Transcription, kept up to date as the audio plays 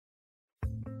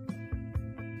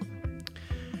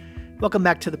Welcome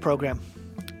back to the program.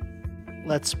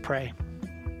 Let's pray.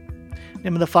 In the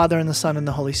name of the Father, and the Son, and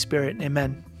the Holy Spirit.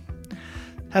 Amen.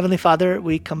 Heavenly Father,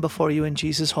 we come before you in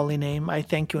Jesus' holy name. I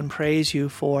thank you and praise you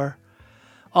for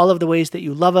all of the ways that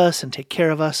you love us and take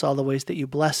care of us, all the ways that you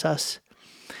bless us.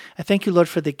 I thank you, Lord,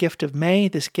 for the gift of May,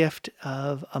 this gift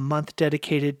of a month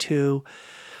dedicated to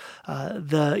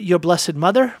your Blessed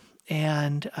Mother,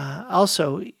 and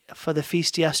also for the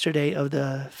feast yesterday of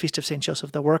the Feast of St.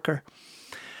 Joseph the Worker.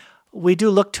 We do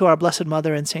look to our Blessed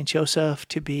Mother and St. Joseph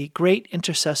to be great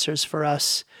intercessors for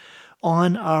us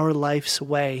on our life's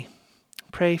way.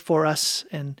 Pray for us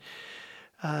and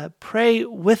pray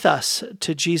with us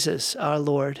to Jesus, our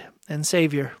Lord and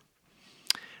Savior.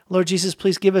 Lord Jesus,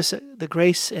 please give us the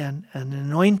grace and an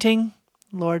anointing,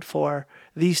 Lord, for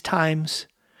these times,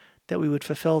 that we would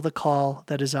fulfill the call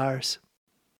that is ours.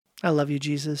 I love you,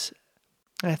 Jesus,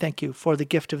 and I thank you for the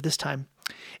gift of this time.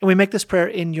 And we make this prayer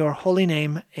in your holy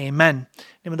name. Amen. In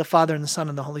the name of the Father, and the Son,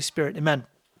 and the Holy Spirit. Amen.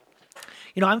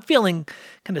 You know, I'm feeling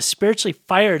kind of spiritually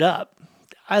fired up.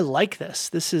 I like this.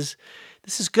 This is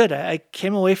good. I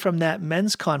came away from that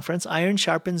men's conference, Iron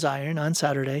Sharpens Iron, on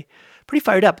Saturday, pretty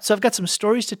fired up. So I've got some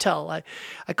stories to tell. I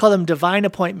call them divine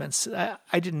appointments.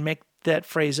 I didn't make that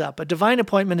phrase up. A divine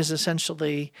appointment is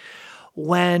essentially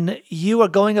when you are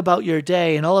going about your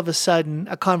day and all of a sudden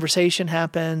a conversation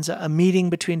happens, a meeting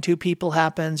between two people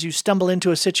happens, you stumble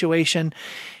into a situation,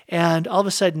 and all of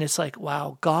a sudden it's like,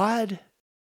 wow,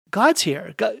 God's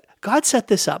here. God set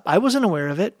this up. I wasn't aware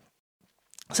of it.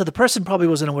 So the person probably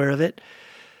wasn't aware of it,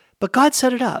 but God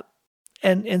set it up.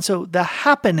 And so the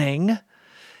happening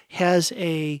has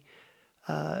a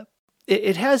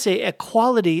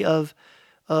quality of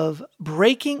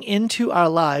breaking into our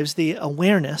lives, the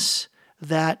awareness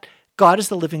that God is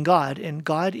the living God, and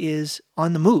God is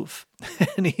on the move,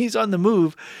 and He's on the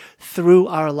move through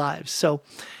our lives. So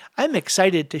I'm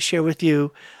excited to share with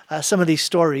you some of these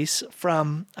stories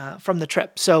from the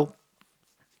trip. So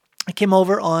I came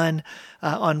over on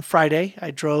Friday. I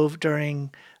drove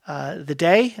during the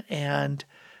day and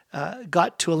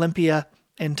got to Olympia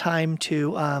in time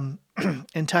to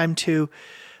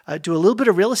do a little bit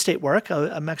of real estate work.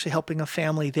 I'm actually helping a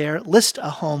family there list a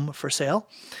home for sale.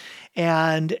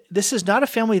 And this is not a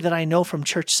family that I know from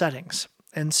church settings.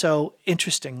 And so,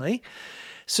 interestingly,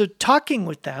 talking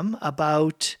with them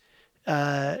about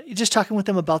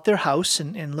their house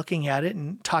and looking at it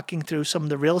and talking through some of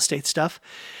the real estate stuff.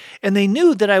 And they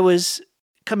knew that I was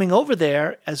coming over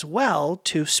there as well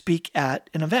to speak at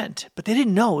an event, but they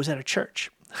didn't know it was at a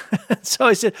church. So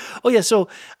I said, oh yeah, so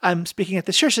I'm speaking at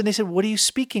the church. And they said, what are you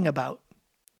speaking about?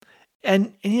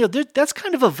 And you know, that's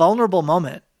kind of a vulnerable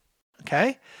moment,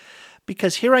 okay?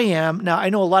 Because here I am. Now, I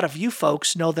know a lot of you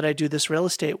folks know that I do this real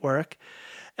estate work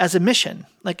as a mission,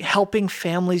 like helping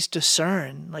families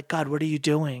discern, like, God, what are you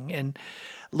doing? And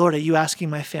Lord, are you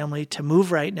asking my family to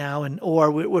move right now?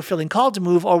 Or we're feeling called to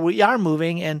move, or we are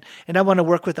moving, and I want to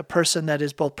work with a person that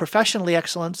is both professionally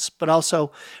excellent, but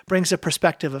also brings a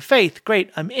perspective of faith.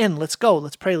 Great, I'm in. Let's go.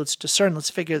 Let's pray. Let's discern.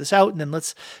 Let's figure this out, and then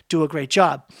let's do a great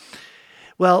job.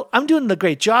 Well, I'm doing the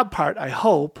great job part, I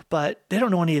hope, but they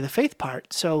don't know any of the faith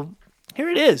part. So here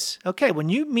it is. Okay, when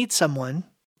you meet someone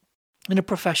in a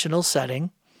professional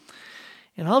setting,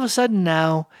 and all of a sudden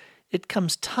now it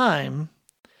comes time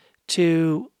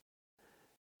to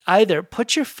either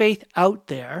put your faith out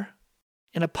there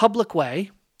in a public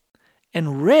way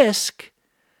and risk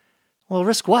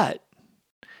what?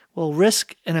 Well,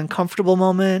 risk an uncomfortable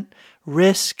moment,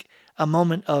 risk a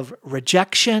moment of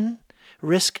rejection,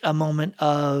 risk a moment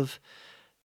of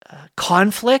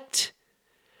conflict.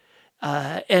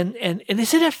 And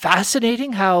isn't it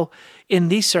fascinating how in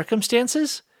these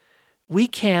circumstances we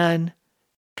can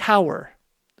cower,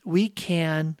 we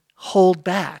can hold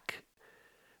back,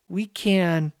 we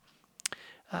can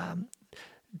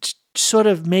sort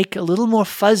of make a little more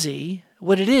fuzzy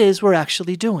what it is we're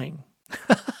actually doing.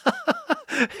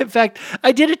 In fact,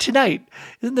 I did it tonight.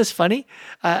 Isn't this funny?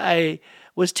 I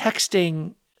was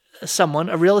texting someone,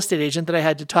 a real estate agent that I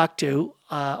had to talk to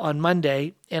on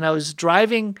Monday, and I was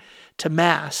driving to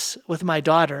Mass with my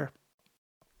daughter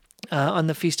on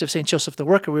the Feast of St. Joseph the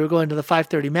Worker. We were going to the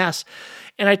 5:30 Mass.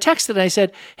 And I texted and I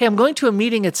said, hey, I'm going to a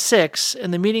meeting at 6,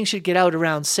 and the meeting should get out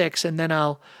around 6, and then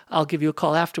I'll give you a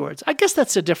call afterwards. I guess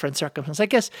that's a different circumstance. I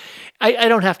guess I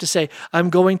don't have to say,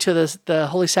 I'm going to the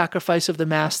Holy Sacrifice of the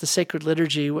Mass, the Sacred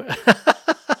Liturgy.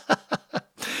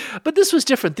 But this was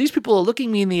different. These people are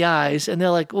looking me in the eyes, and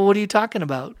they're like, well, what are you talking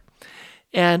about?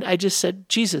 And I just said,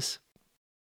 Jesus.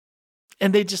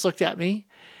 And they just looked at me,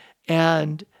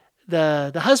 and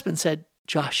the husband said,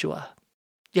 Yeshua.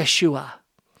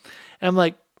 And I'm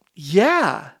like,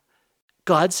 yeah,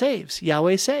 God saves.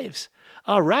 Yahweh saves.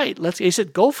 All right, he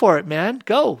said, go for it, man.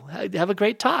 Go. Have a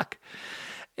great talk.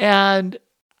 And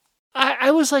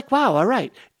I was like, wow, all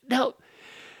right. Now,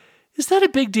 is that a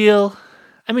big deal?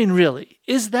 I mean, really,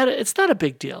 it's not a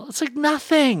big deal. It's like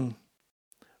nothing.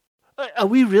 Are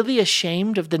we really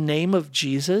ashamed of the name of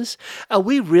Jesus? Are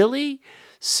we really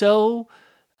so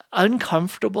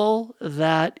uncomfortable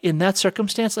that in that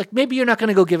circumstance, like maybe you're not going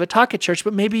to go give a talk at church,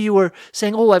 but maybe you were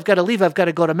saying, oh, I've got to leave. I've got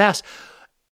to go to Mass.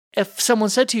 If someone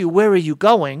said to you, where are you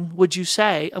going? Would you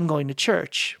say, I'm going to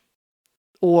church?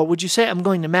 Or would you say, I'm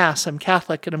going to Mass, I'm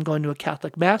Catholic, and I'm going to a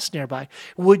Catholic Mass nearby?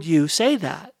 Would you say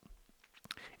that?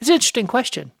 It's an interesting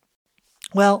question.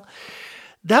 Well,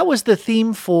 that was the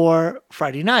theme for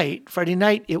Friday night. Friday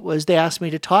night, they asked me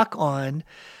to talk on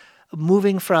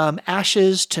moving from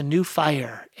ashes to new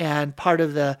fire. And part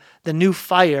of the new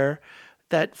fire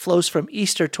that flows from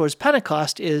Easter towards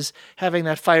Pentecost is having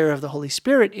that fire of the Holy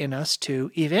Spirit in us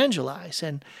to evangelize.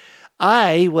 And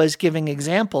I was giving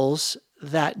examples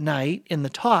that night in the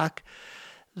talk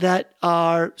that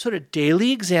are sort of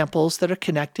daily examples that are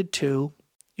connected to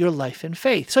your life in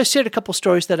faith. So I shared a couple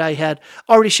stories that I had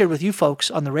already shared with you folks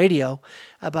on the radio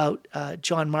about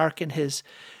John Mark and his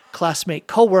classmate,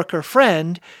 co-worker,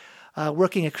 friend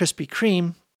working at Krispy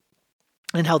Kreme,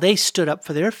 and how they stood up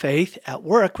for their faith at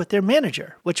work with their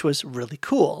manager, which was really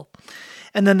cool.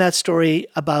 And then that story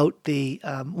about the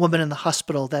woman in the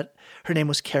hospital that her name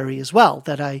was Carrie as well,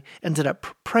 that I ended up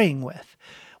praying with,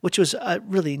 which was a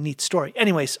really neat story.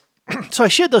 Anyways, so I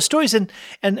shared those stories, and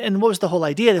what was the whole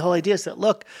idea? The whole idea is that,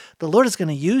 look, the Lord is going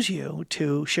to use you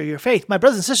to share your faith. My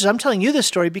brothers and sisters, I'm telling you this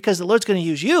story because the Lord's going to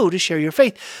use you to share your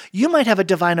faith. You might have a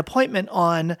divine appointment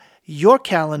on your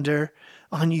calendar,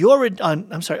 on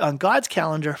God's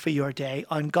calendar for your day,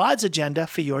 on God's agenda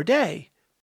for your day.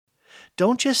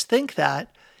 Don't just think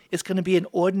that it's going to be an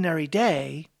ordinary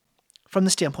day from the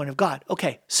standpoint of God.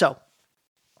 Okay, so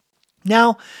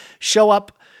now show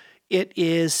up. It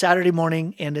is Saturday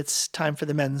morning, and it's time for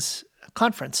the men's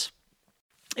conference.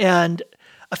 And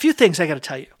a few things I got to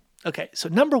tell you. Okay, so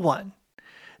number one,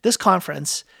 this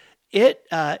conference, it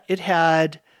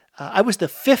had, I was the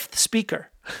fifth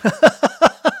speaker.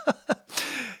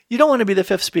 You don't want to be the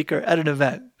fifth speaker at an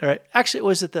event, all right? Actually, it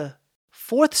was at the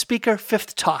fourth speaker,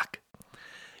 fifth talk.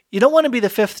 You don't want to be the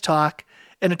fifth talk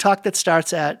in a talk that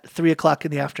starts at 3 o'clock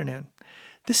in the afternoon.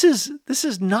 This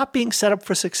is not being set up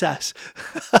for success.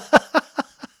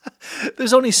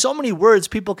 There's only so many words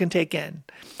people can take in.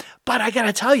 But I got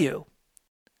to tell you,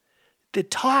 the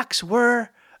talks were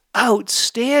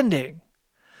outstanding.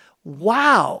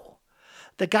 Wow.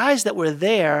 The guys that were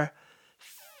there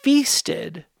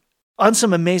feasted on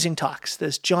some amazing talks.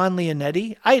 There's John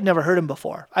Leonetti. I had never heard him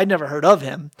before. I'd never heard of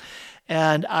him.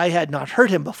 And I had not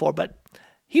heard him before, but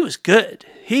he was good.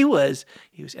 He was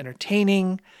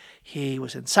entertaining. He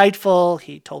was insightful.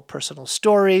 He told personal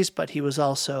stories, but he was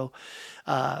also,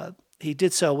 he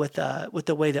did so with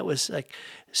the way that was like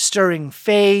stirring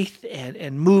faith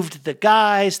and moved the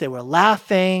guys. They were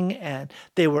laughing and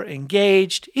they were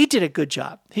engaged. He did a good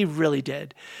job. He really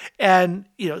did. And,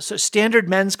 so standard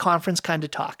men's conference kind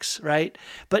of talks, right?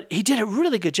 But he did a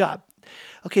really good job.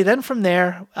 Okay, then from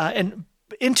there, and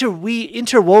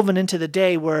interwoven into the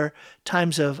day were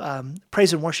times of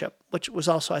praise and worship, which was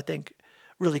also, I think,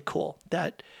 really cool,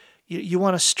 that you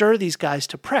want to stir these guys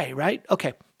to pray, right?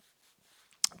 Okay.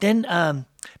 Then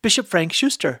Bishop Frank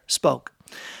Schuster spoke.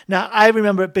 Now, I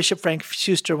remember Bishop Frank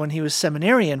Schuster when he was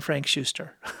seminarian Frank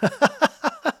Schuster.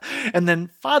 And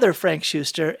then Father Frank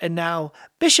Schuster, and now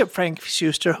Bishop Frank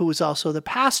Schuster, who was also the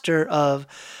pastor of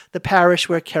the parish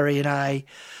where Carrie and I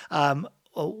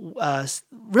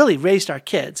really raised our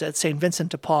kids at St. Vincent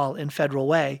de Paul in Federal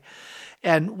Way.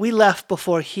 And we left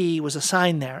before he was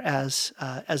assigned there as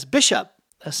bishop,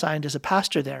 assigned as a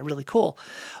pastor there. Really cool.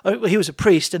 He was a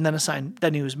priest and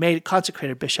then he was made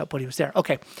consecrated bishop when he was there.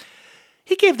 Okay.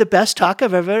 He gave the best talk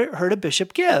I've ever heard a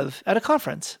bishop give at a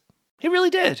conference. He really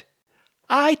did.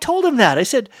 I told him that. I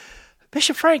said,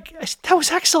 Bishop Frank, that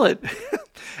was excellent.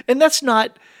 And that's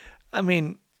not,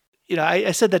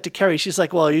 I said that to Carrie. She's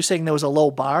like, well, are you saying there was a low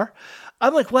bar?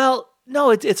 I'm like, well,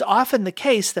 no, it's often the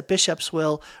case that bishops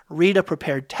will read a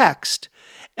prepared text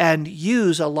and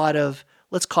use a lot of,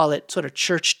 let's call it sort of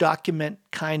church document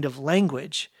kind of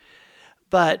language.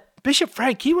 But Bishop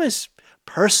Frank, he was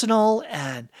personal,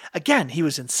 and again, he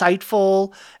was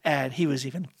insightful, and he was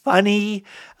even funny,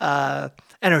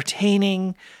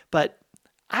 entertaining. But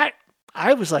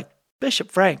I was like,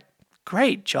 Bishop Frank,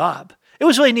 great job. It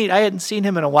was really neat. I hadn't seen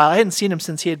him in a while. I hadn't seen him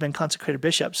since he had been consecrated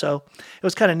bishop, so it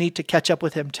was kind of neat to catch up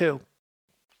with him too.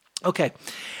 Okay,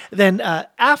 then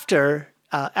after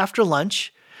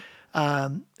lunch,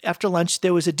 after lunch,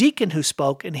 there was a deacon who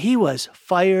spoke, and he was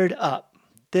fired up.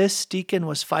 This deacon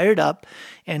was fired up,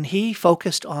 and he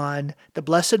focused on the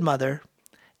Blessed Mother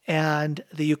and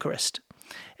the Eucharist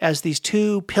as these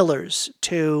two pillars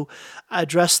to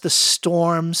address the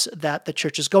storms that the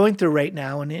church is going through right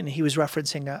now. And he was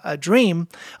referencing a dream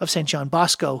of St. John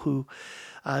Bosco, who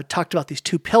talked about these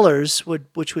two pillars,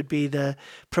 which would be the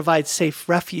provide safe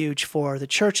refuge for the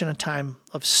church in a time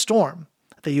of storm,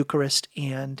 the Eucharist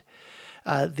and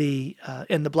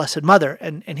the Blessed Mother.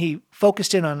 And he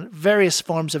focused in on various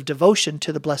forms of devotion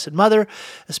to the Blessed Mother,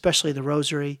 especially the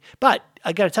Rosary. But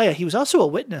I got to tell you, he was also a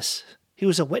witness. He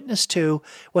was a witness to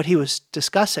what he was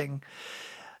discussing.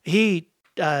 He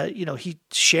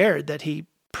shared that he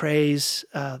prays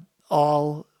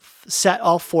all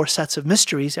 4 sets of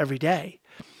mysteries every day.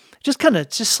 Just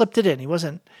slipped it in. He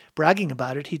wasn't bragging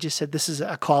about it. He just said, "This is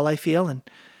a call I feel,"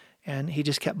 and he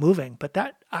just kept moving. But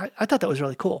I thought that was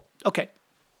really cool. Okay,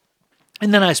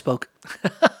 and then I spoke.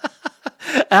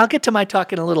 I'll get to my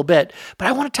talk in a little bit, but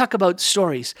I want to talk about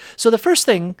stories. So the first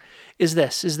thing is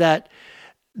that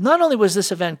not only was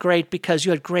this event great because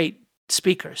you had great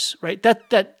speakers, right?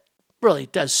 That really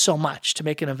does so much to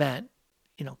make an event,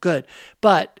 good.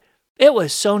 But it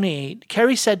was so neat.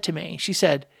 Carrie said to me, she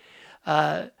said,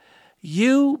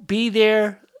 you be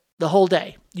there the whole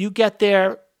day. You get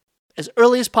there as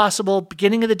early as possible,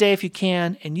 beginning of the day if you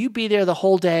can, and you be there the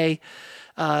whole day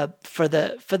for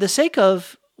the sake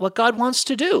of what God wants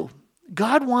to do.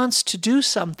 God wants to do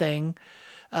something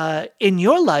in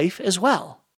your life as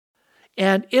well.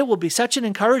 And it will be such an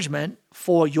encouragement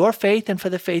for your faith and for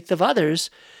the faith of others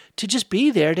to just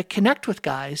be there to connect with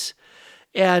guys.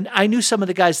 And I knew some of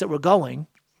the guys that were going,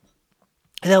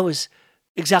 and that was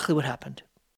exactly what happened.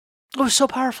 It was so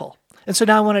powerful. And so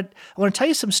now I want to tell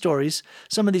you some stories,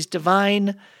 some of these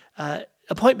divine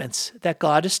appointments that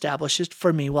God establishes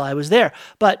for me while I was there.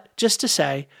 But just to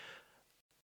say,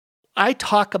 I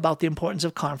talk about the importance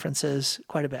of conferences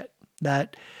quite a bit,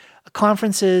 that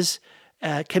conferences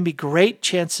can be great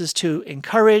chances to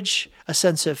encourage a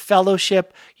sense of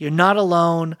fellowship. You're not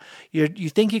alone. You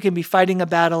think you can be fighting a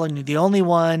battle and you're the only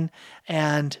one.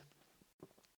 And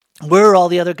where are all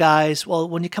the other guys? Well,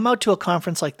 when you come out to a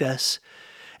conference like this,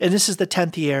 and this is the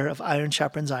 10th year of Iron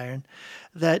Sharpens Iron,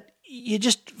 that you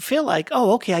just feel like,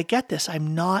 oh, okay, I get this.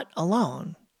 I'm not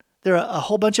alone. There are a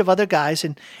whole bunch of other guys,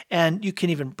 and you can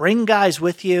even bring guys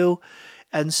with you.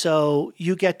 And so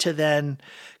you get to then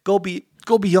go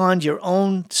beyond your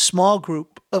own small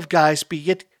group of guys,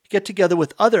 get together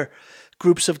with other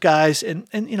groups of guys. And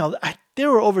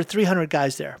there were over 300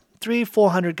 guys there,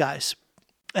 400 guys.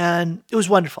 And it was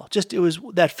wonderful.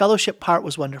 That fellowship part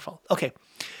was wonderful. Okay.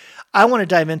 I want to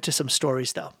dive into some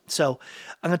stories though. So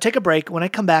I'm going to take a break. When I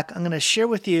come back, I'm going to share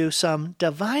with you some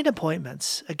divine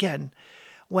appointments. Again,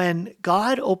 when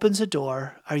God opens a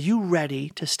door, are you ready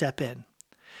to step in?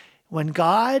 When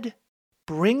God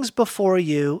brings before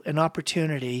you an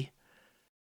opportunity,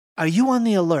 are you on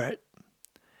the alert?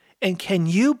 And can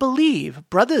you believe,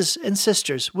 brothers and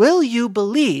sisters, will you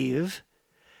believe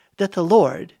that the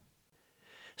Lord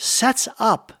sets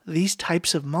up these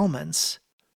types of moments,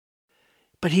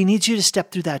 but he needs you to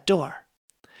step through that door?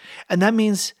 And that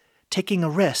means taking a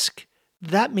risk.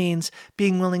 That means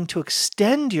being willing to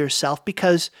extend yourself,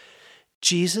 because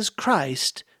Jesus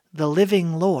Christ, the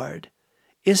living Lord,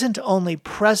 isn't only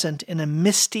present in a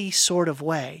misty sort of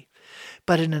way,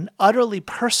 but in an utterly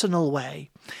personal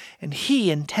way. And he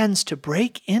intends to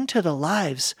break into the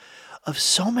lives of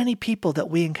so many people that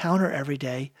we encounter every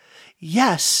day.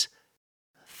 Yes,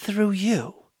 through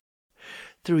you.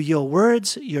 Through your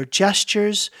words, your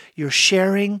gestures, your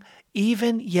sharing,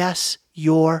 even, yes,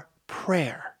 your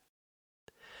prayer.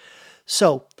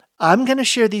 So I'm going to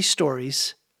share these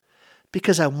stories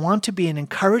because I want to be an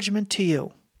encouragement to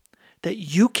you that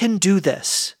you can do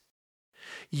this.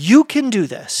 You can do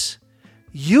this.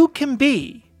 You can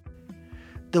be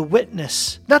the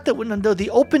witness, not the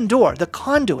open door, the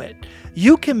conduit.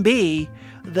 You can be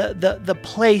the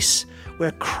place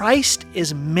where Christ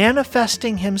is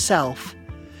manifesting himself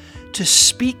to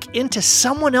speak into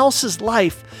someone else's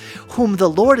life whom the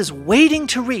Lord is waiting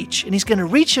to reach. And he's going to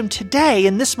reach him today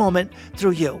in this moment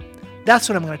through you. That's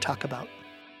what I'm going to talk about.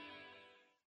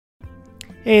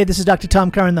 Hey, this is Dr.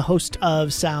 Tom Curran, the host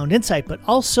of Sound Insight, but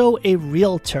also a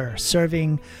realtor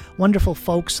serving wonderful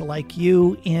folks like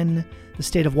you in the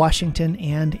state of Washington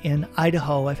and in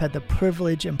Idaho. I've had the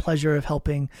privilege and pleasure of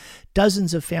helping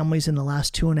dozens of families in the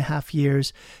last 2.5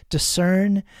 years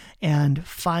discern and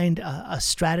find a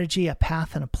strategy, a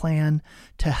path, and a plan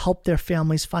to help their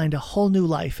families find a whole new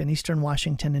life in eastern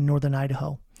Washington and northern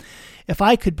Idaho. if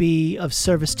I could be of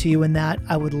service to you in that,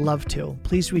 I would love to.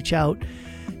 Please reach out,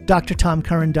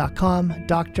 drtomcurran.com,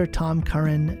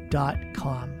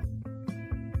 drtomcurran.com.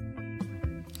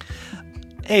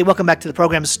 Hey, welcome back to the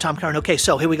program. This is Tom Curran. Okay,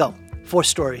 so here we go. 4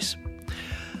 stories.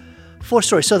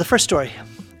 So the first story,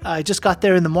 I just got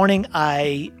there in the morning.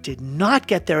 I did not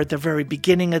get there at the very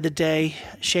beginning of the day.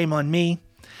 Shame on me.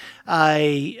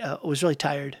 I was really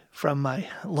tired from my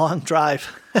long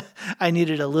drive. I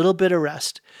needed a little bit of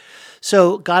rest.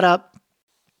 So got up,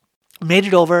 made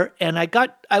it over, and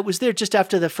I was there just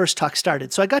after the first talk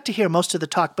started. So I got to hear most of the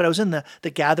talk, but I was in the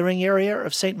gathering area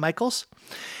of St. Michael's.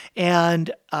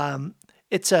 And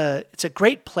it's a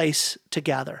great place to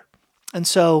gather. And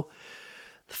so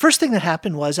the first thing that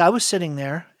happened was I was sitting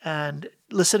there and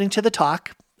listening to the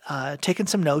talk, taking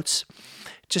some notes,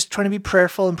 just trying to be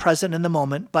prayerful and present in the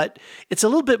moment. But it's a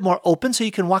little bit more open so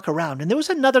you can walk around. And there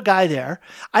was another guy there.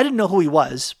 I didn't know who he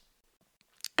was.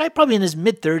 Guy probably in his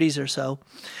mid-30s or so.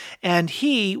 And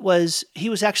he was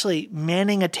actually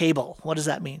manning a table. What does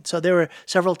that mean? So there were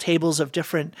several tables of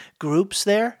different groups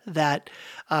there that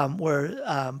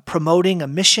were promoting a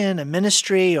mission, a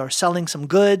ministry, or selling some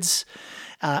goods.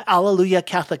 Alleluia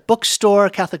Catholic Bookstore,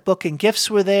 Catholic Book and Gifts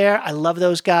were there. I love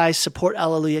those guys. Support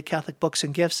Alleluia Catholic Books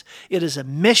and Gifts. It is a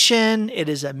mission. It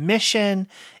is a mission.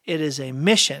 It is a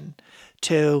mission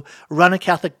to run a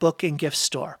Catholic book and gift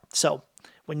store. So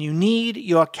when you need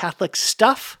your Catholic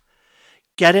stuff,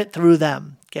 get it through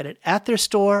them. Get it at their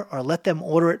store or let them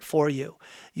order it for you.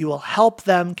 You will help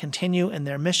them continue in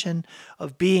their mission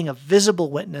of being a visible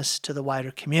witness to the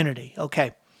wider community.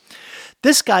 Okay.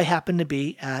 This guy happened to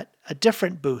be at a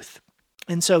different booth.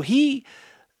 And so he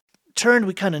turned,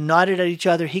 we kind of nodded at each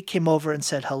other. He came over and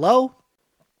said, hello.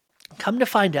 Come to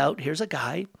find out, here's a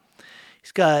guy.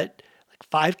 He's got like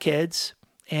 5 kids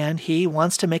and he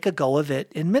wants to make a go of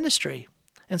it in ministry.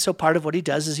 And so part of what he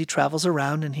does is he travels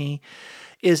around and he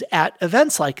is at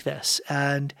events like this.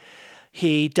 And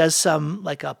he does some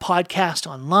like a podcast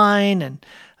online and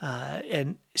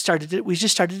we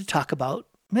just started to talk about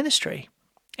ministry.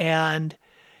 And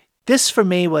this for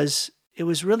me it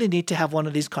was really neat to have one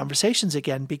of these conversations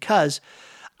again because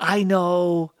I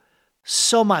know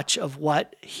so much of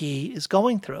what he is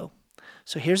going through.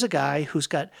 So here's a guy who's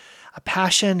got a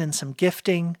passion and some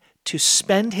gifting to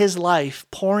spend his life,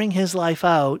 pouring his life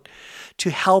out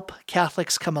to help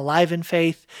Catholics come alive in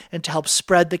faith and to help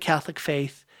spread the Catholic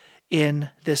faith in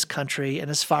this country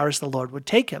and as far as the Lord would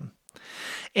take him.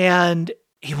 And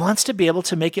he wants to be able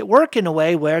to make it work in a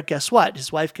way where, guess what?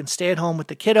 His wife can stay at home with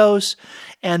the kiddos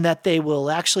and that they will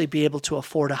actually be able to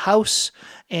afford a house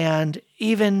and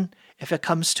even, if it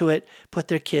comes to it, put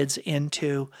their kids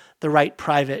into the right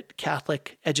private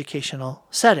Catholic educational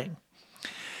setting.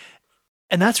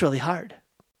 And that's really hard.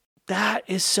 That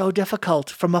is so difficult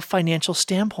from a financial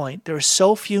standpoint. There are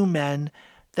so few men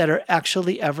that are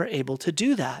actually ever able to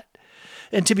do that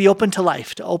and to be open to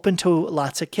life, to open to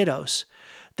lots of kiddos.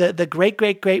 The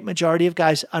great majority of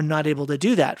guys are not able to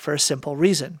do that for a simple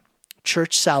reason.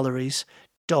 Church salaries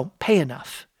don't pay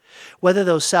enough. Whether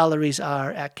those salaries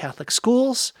are at Catholic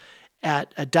schools,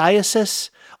 at a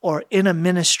diocese, or in a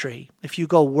ministry, if you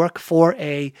go work for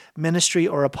a ministry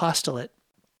or apostolate,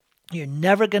 you're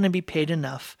never going to be paid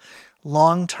enough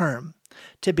long term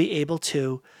to be able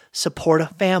to support a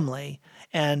family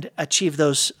and achieve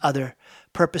those other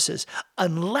purposes,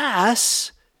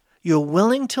 unless you're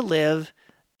willing to live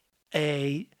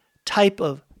a type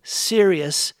of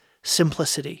serious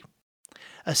simplicity,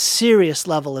 a serious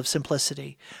level of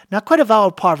simplicity. Not quite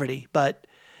avowed poverty, but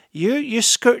you're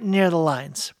skirting near the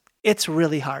lines. It's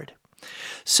really hard.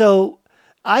 So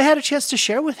I had a chance to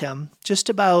share with him just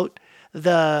about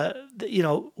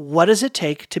what does it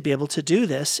take to be able to do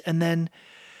this? And then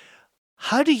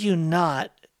how do you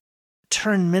not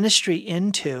turn ministry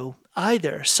into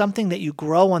either something that you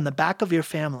grow on the back of your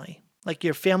family, like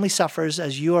your family suffers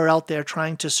as you are out there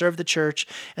trying to serve the church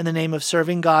in the name of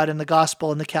serving God and the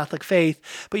gospel and the Catholic faith,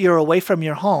 but you're away from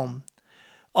your home,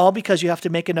 all because you have to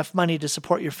make enough money to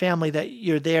support your family that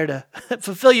you're there to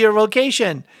fulfill your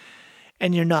vocation,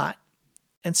 and you're not.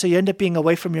 And so you end up being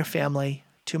away from your family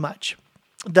too much.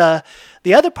 The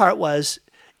other part was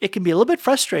it can be a little bit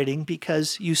frustrating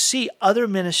because you see other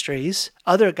ministries,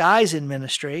 other guys in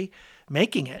ministry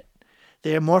making it.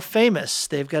 They're more famous.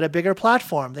 They've got a bigger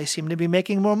platform. They seem to be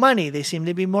making more money. They seem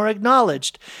to be more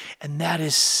acknowledged. And that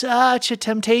is such a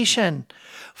temptation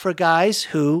for guys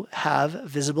who have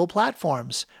visible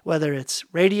platforms, whether it's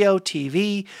radio,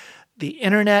 TV, the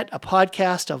internet, a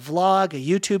podcast, a vlog, a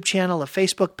YouTube channel, a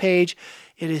Facebook page.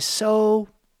 It is such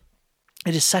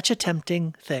a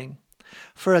tempting thing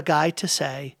for a guy to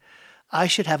say, I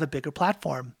should have a bigger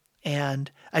platform and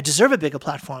I deserve a bigger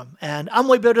platform, and I'm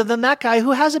way better than that guy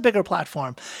who has a bigger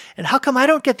platform. And how come I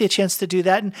don't get the chance to do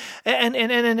that? And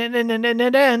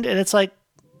it's like,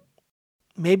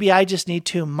 maybe I just need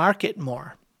to market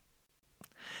more.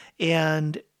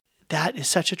 And that is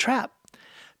such a trap,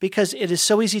 because it is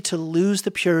so easy to lose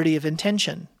the purity of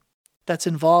intention that's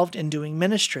involved in doing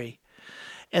ministry.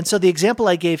 And so the example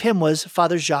I gave him was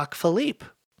Father Jacques Philippe.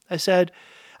 I said,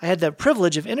 I had the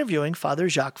privilege of interviewing Father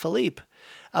Jacques Philippe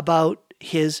about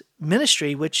his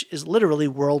ministry, which is literally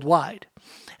worldwide.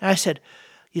 And I said,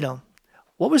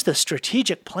 what was the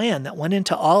strategic plan that went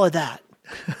into all of that?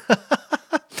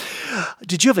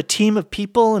 Did you have a team of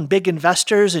people and big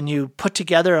investors, and you put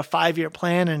together a 5-year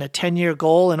plan and a 10-year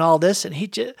goal and all this? And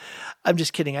I'm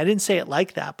just kidding. I didn't say it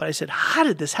like that, but I said, how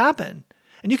did this happen?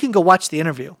 And you can go watch the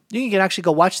interview. You can actually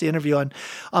go watch the interview on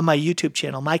my YouTube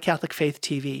channel, My Catholic Faith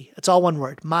TV. It's all one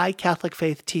word, My Catholic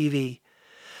Faith TV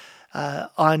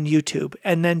on YouTube.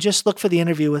 And then just look for the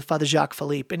interview with Father Jacques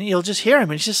Philippe, and you'll just hear him.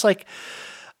 And it's just like,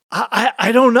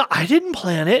 I don't know. I didn't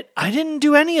plan it. I didn't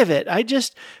do any of it. I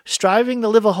just striving to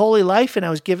live a holy life, and I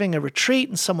was giving a retreat,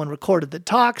 and someone recorded the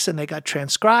talks, and they got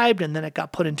transcribed, and then it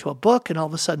got put into a book, and all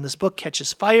of a sudden this book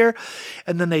catches fire,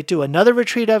 and then they do another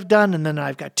retreat I've done, and then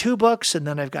I've got 2 books, and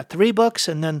then I've got 3 books,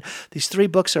 and then these 3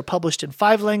 books are published in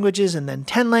 5 languages, and then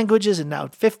 10 languages, and now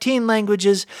 15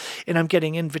 languages, and I'm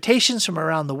getting invitations from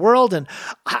around the world, and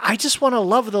I just want to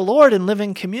love the Lord and live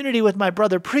in community with my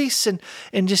brother priests and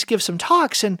just give some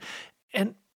talks. And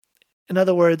in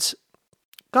other words,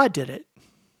 God did it.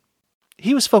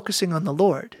 He was focusing on the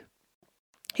Lord.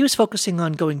 He was focusing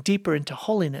on going deeper into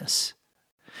holiness.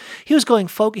 He was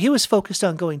focused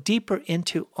on going deeper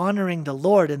into honoring the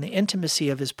Lord and the intimacy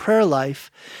of his prayer life,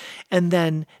 and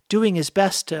then doing his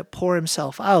best to pour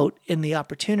himself out in the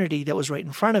opportunity that was right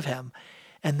in front of him.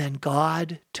 And then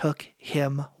God took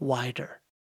him wider.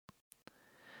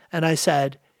 And I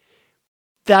said,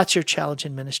 that's your challenge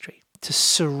in ministry, to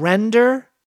surrender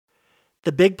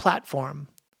the big platform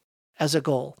as a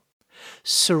goal.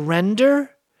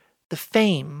 Surrender the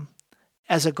fame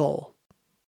as a goal.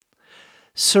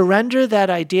 Surrender that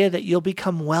idea that you'll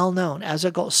become well known as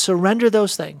a goal. Surrender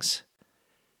those things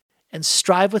and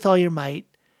strive with all your might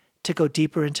to go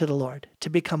deeper into the Lord, to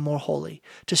become more holy,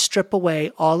 to strip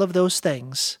away all of those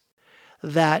things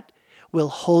that will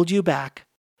hold you back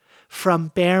from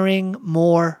bearing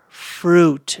more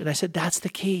fruit. And I said, that's the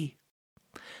key.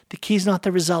 The key is not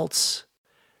the results,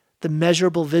 the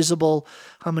measurable, visible,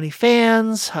 how many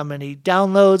fans, how many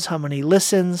downloads, how many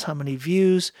listens, how many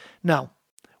views. No,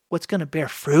 what's going to bear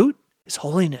fruit is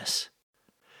holiness.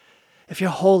 If you're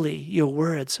holy, your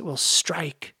words will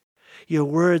strike. Your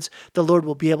words, the Lord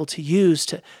will be able to use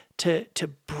to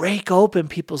break open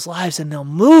people's lives, and they'll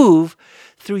move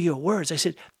through your words. I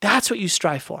said, that's what you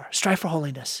strive for. Strive for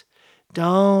holiness.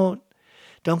 Don't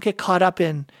get caught up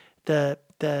in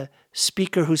the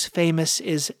speaker who's famous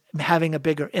is having a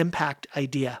bigger impact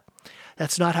idea.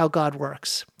 That's not how God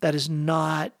works. That is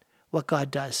not what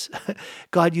God does.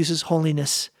 God uses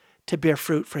holiness to bear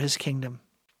fruit for his kingdom.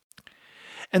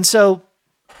 And so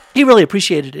he really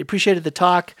appreciated it. He appreciated the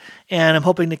talk, and I'm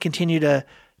hoping to continue to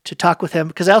talk with him,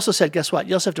 because I also said, guess what?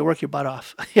 You also have to work your butt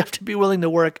off. You have to be willing to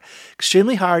work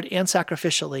extremely hard and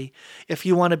sacrificially if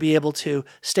you want to be able to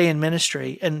stay in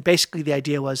ministry. And basically the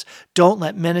idea was, don't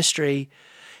let ministry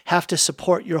have to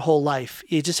support your whole life.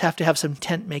 You just have to have some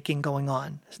tent making going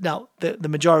on. Now, the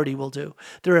majority will do.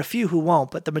 There are a few who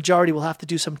won't, but the majority will have to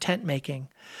do some tent making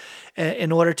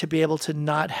in order to be able to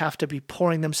not have to be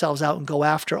pouring themselves out and go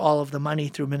after all of the money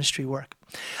through ministry work.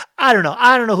 I don't know.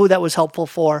 I don't know who that was helpful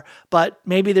for, but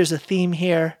maybe there's a theme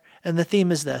here, and the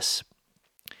theme is this.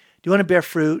 Do you want to bear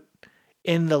fruit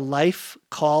in the life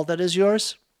call that is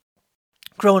yours?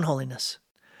 Grow in holiness.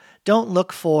 Don't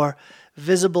look for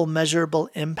visible, measurable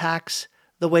impacts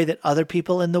the way that other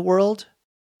people in the world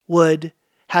would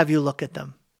have you look at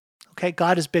them. Okay?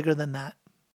 God is bigger than that.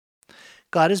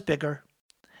 God is bigger.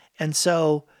 And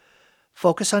so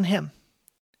focus on him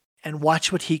and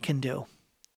watch what he can do.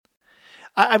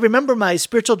 I remember my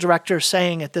spiritual director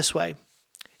saying it this way.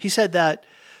 He said that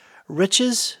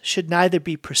riches should neither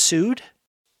be pursued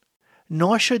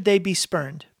nor should they be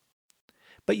spurned,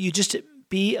 but you just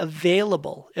be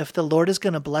available. If the Lord is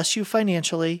going to bless you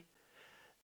financially,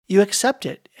 you accept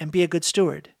it and be a good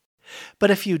steward.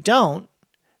 But if you don't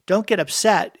get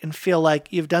upset and feel like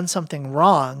you've done something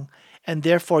wrong and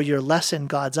therefore you're less in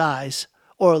God's eyes,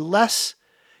 or less,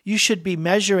 you should be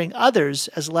measuring others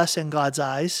as less in God's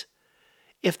eyes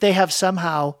if they have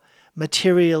somehow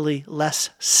materially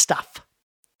less stuff.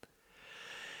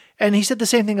 And he said the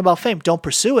same thing about fame. Don't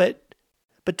pursue it,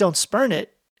 but don't spurn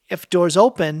it if doors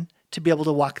open to be able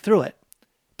to walk through it.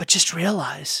 But just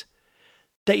realize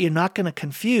that you're not going to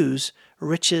confuse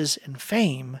riches and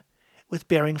fame with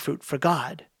bearing fruit for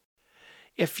God.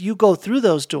 If you go through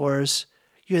those doors,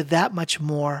 you're that much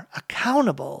more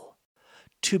accountable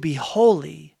to be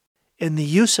holy in the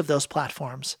use of those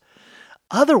platforms.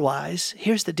 Otherwise,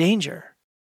 here's the danger.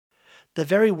 The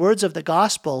very words of the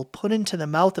gospel put into the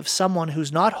mouth of someone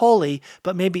who's not holy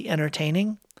but maybe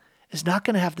entertaining is not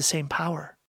going to have the same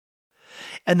power.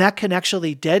 And that can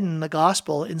actually deaden the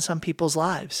gospel in some people's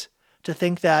lives. To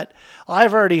think that,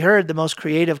 I've already heard the most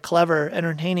creative, clever,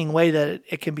 entertaining way that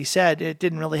it can be said. It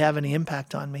didn't really have any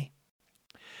impact on me.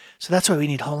 So that's why we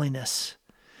need holiness.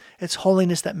 It's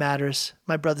holiness that matters,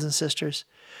 my brothers and sisters.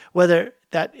 Whether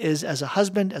that is as a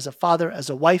husband, as a father, as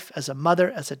a wife, as a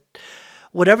mother,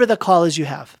 whatever the call is you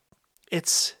have.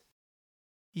 It's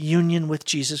union with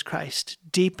Jesus Christ,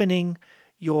 deepening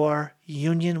your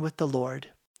union with the Lord.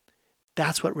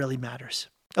 That's what really matters.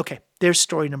 Okay, there's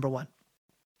story number 1.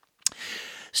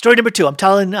 Story number 2, I'm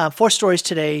telling 4 stories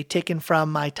today taken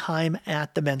from my time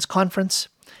at the men's conference.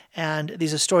 And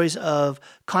these are stories of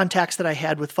contacts that I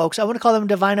had with folks. I want to call them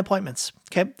divine appointments.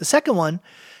 Okay, the second one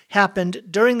happened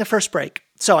during the first break.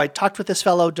 So I talked with this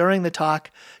fellow during the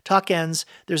talk. Talk ends,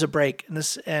 there's a break.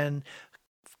 And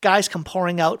guys come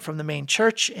pouring out from the main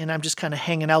church, and I'm just kind of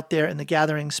hanging out there in the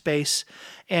gathering space.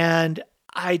 And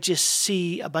I just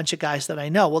see a bunch of guys that I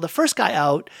know. Well, the first guy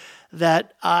out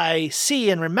that I see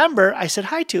and remember, I said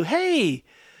hi to. Hey,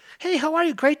 how are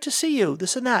you? Great to see you.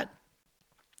 This and that.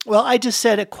 Well, I just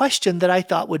said a question that I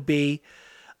thought would be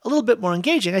a little bit more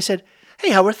engaging. I said,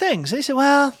 hey, how are things? And he said,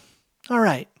 well, all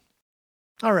right.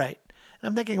 And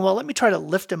I'm thinking, well, let me try to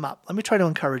lift him up. Let me try to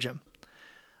encourage him.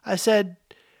 I said,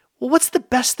 well, what's the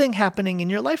best thing happening in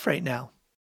your life right now?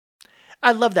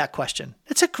 I love that question.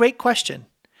 It's a great question.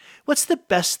 What's the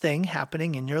best thing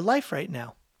happening in your life right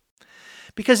now?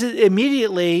 Because it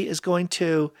immediately is going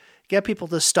to get people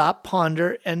to stop,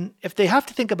 ponder, and if they have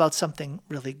to think about something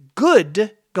really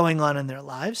good going on in their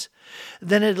lives,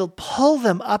 then it'll pull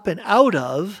them up and out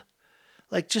of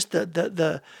like just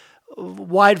the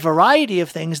wide variety of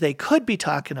things they could be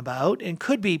talking about and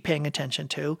could be paying attention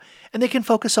to, and they can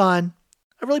focus on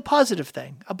a really positive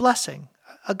thing, a blessing,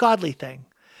 a godly thing.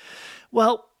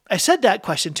 Well, I said that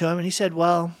question to him, and he said,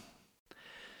 well,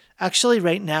 actually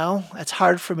right now, it's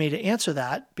hard for me to answer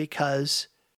that because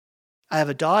I have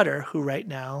a daughter who right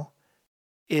now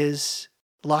is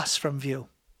lost from view.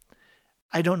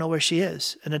 I don't know where she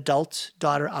is, an adult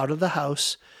daughter out of the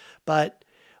house, but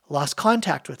lost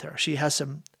contact with her. She has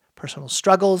some personal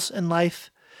struggles in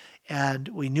life, and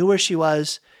we knew where she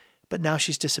was, but now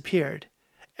she's disappeared.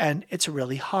 And it's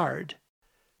really hard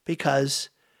because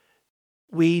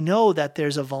we know that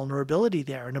there's a vulnerability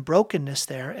there and a brokenness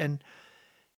there. And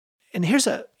here's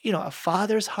a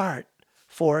father's heart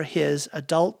for his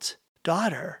adult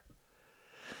daughter.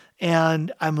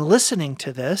 And I'm listening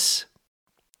to this.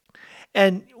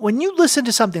 And when you listen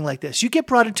to something like this, you get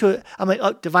brought into it. I'm like,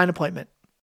 oh, divine appointment.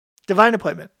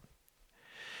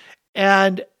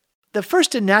 And the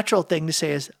first and natural thing to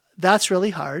say is, that's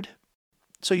really hard.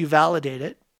 So you validate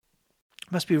it.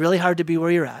 It must be really hard to be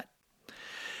where you're at.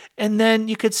 And then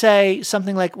you could say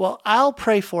something like, well, I'll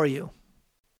pray for you.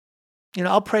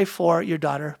 I'll pray for your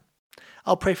daughter.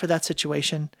 I'll pray for that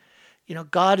situation.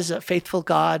 God is a faithful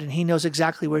God, and he knows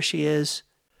exactly where she is.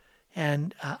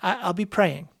 And I'll be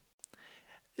praying.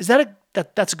 Is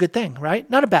that's a good thing, right?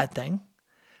 Not a bad thing.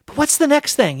 But what's the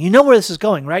next thing? You know where this is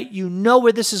going, right? You know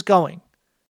where this is going.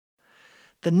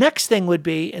 The next thing would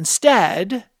be,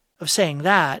 instead of saying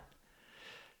that,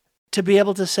 to be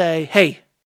able to say, hey,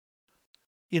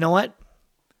 you know what?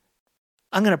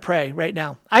 I'm going to pray right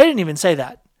now. I didn't even say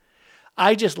that.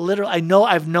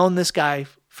 I've known this guy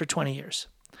for 20 years.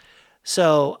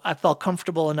 So I felt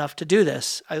comfortable enough to do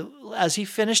this. As he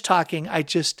finished talking, I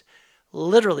just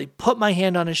literally put my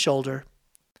hand on his shoulder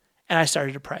and I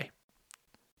started to pray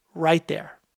right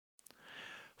there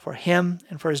for him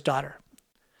and for his daughter.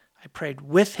 I prayed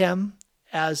with him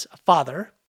as a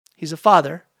father. He's a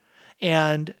father,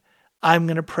 and I'm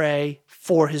going to pray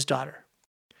for his daughter.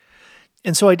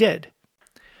 And so I did.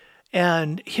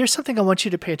 And here's something I want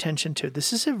you to pay attention to.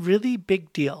 This is a really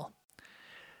big deal.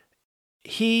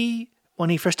 When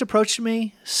he first approached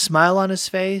me, smile on his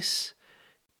face.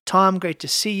 Tom, great to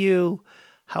see you.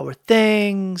 How are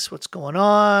things? What's going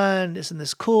on? Isn't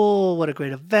this cool? What a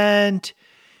great event.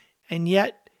 And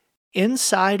yet,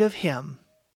 inside of him,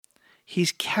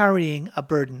 he's carrying a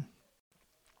burden,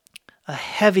 a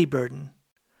heavy burden,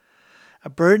 a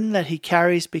burden that he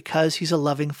carries because he's a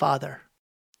loving father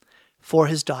for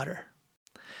his daughter.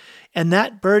 And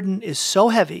that burden is so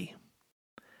heavy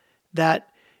that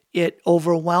it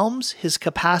overwhelms his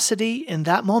capacity in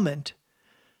that moment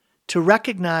to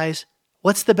recognize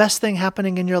what's the best thing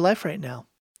happening in your life right now.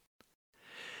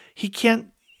 He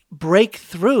can't break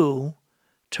through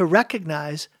to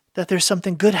recognize that there's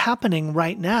something good happening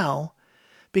right now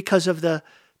because of the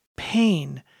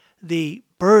pain, the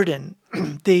burden,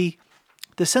 the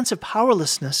sense of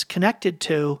powerlessness connected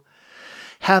to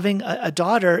having a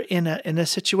daughter in a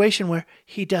situation where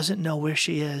he doesn't know where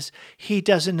she is. He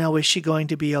doesn't know, is she going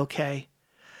to be okay?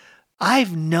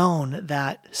 I've known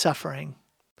that suffering.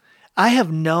 I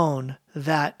have known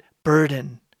that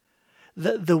burden,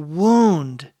 the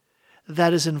wound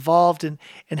that is involved in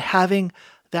having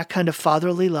that kind of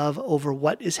fatherly love over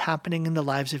what is happening in the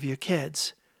lives of your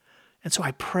kids. And so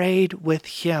I prayed with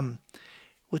him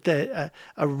with a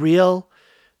real,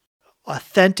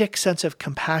 authentic sense of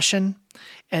compassion.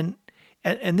 And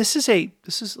this is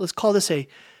let's call this a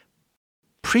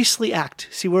priestly act.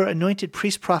 See, we're anointed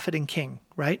priest, prophet, and king,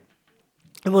 right?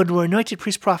 And when we're anointed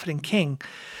priest, prophet, and king,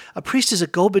 a priest is a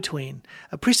go-between.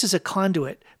 A priest is a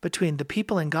conduit between the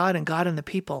people and God and the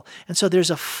people. And so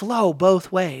there's a flow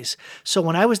both ways. So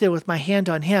when I was there with my hand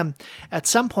on him, at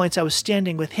some points I was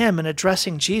standing with him and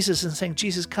addressing Jesus and saying,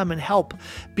 Jesus, come and help.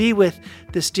 Be with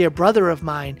this dear brother of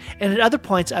mine. And at other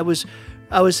points I was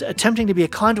attempting to be a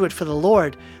conduit for the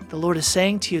Lord. The Lord is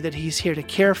saying to you that he's here to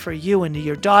care for you and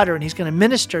your daughter, and he's going to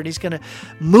minister, and he's going to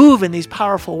move in these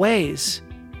powerful ways.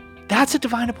 That's a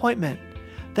divine appointment.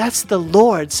 That's the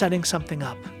Lord setting something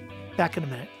up. Back in a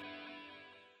minute.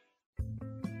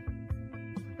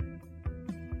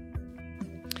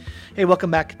 Hey,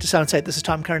 welcome back to Sound Sight. This is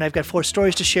Tom Curran. I've got 4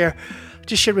 stories to share.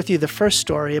 Just shared with you the first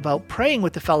story about praying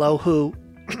with the fellow who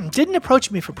didn't approach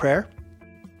me for prayer.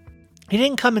 He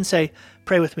didn't come and say,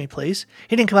 pray with me, please.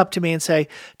 He didn't come up to me and say,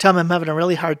 Tom, I'm having a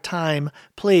really hard time.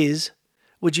 Please,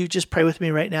 would you just pray with me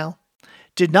right now?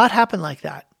 Did not happen like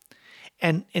that.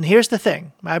 And here's the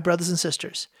thing, my brothers and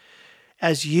sisters.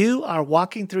 As you are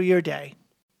walking through your day,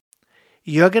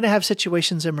 you're going to have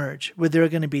situations emerge where there are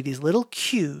going to be these little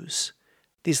cues,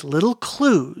 these little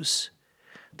clues,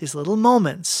 these little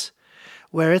moments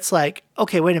where it's like,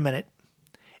 okay, wait a minute.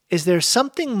 Is there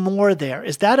something more there?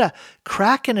 Is that a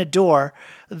crack in a door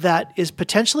that is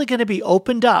potentially going to be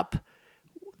opened up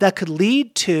that could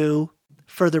lead to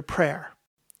further prayer?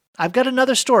 I've got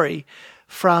another story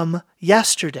from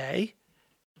yesterday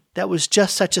that was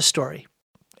just such a story.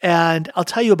 And I'll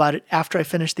tell you about it after I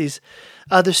finish these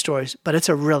other stories, but it's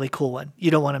a really cool one. You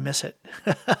don't want to miss it.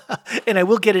 And I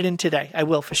will get it in today. I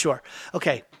will for sure.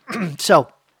 Okay,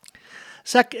 so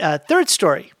third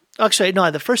story. Actually, no,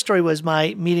 the first story was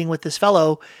my meeting with this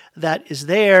fellow that is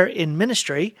there in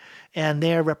ministry, and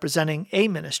they're representing a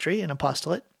ministry, an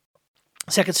apostolate.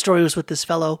 Second story was with this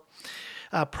fellow,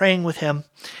 praying with him.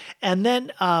 And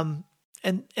then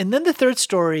and then the third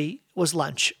story was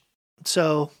lunch.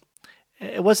 So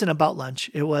it wasn't about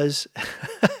lunch. It was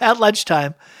at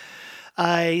lunchtime.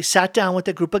 I sat down with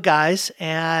a group of guys.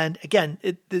 And again,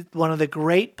 one of the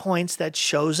great points that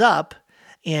shows up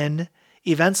in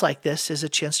events like this is a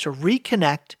chance to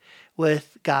reconnect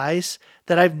with guys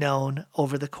that I've known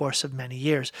over the course of many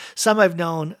years. Some I've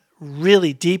known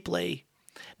really deeply,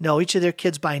 know each of their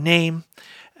kids by name,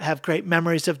 have great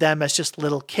memories of them as just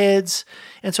little kids.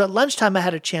 And so at lunchtime, I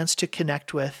had a chance to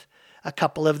connect with a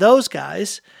couple of those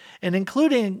guys, and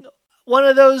including one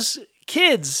of those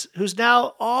kids who's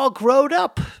now all grown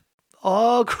up.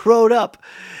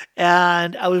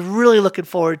 And I was really looking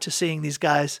forward to seeing these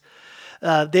guys.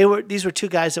 These were 2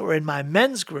 guys that were in my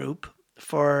men's group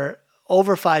for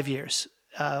over 5 years.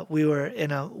 We were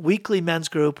in a weekly men's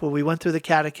group where we went through the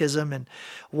catechism and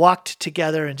walked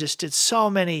together and just did so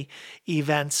many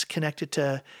events connected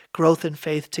to growth in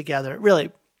faith together. Really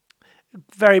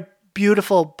very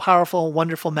beautiful, powerful,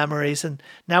 wonderful memories. And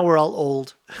now we're all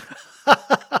old.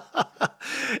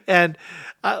 And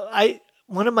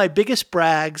one of my biggest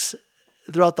brags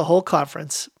throughout the whole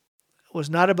conference was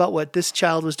not about what this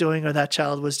child was doing or that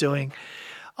child was doing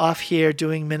off here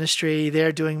doing ministry,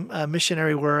 they're doing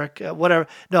missionary work, whatever.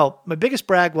 No, my biggest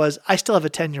brag was I still have a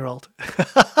 10-year-old.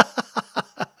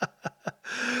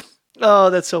 Oh,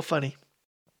 that's so funny.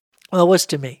 Well, it was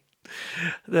to me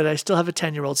that I still have a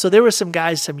 10-year-old. So there were some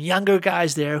younger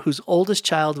guys there whose oldest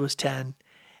child was 10.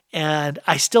 And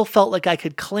I still felt like I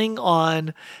could cling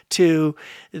on to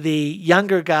the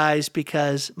younger guys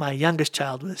because my youngest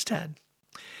child was 10.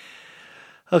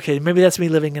 Okay, maybe that's me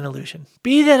living an illusion.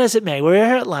 Be that as it may, we're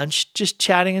here at lunch, just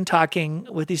chatting and talking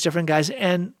with these different guys.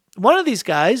 And one of these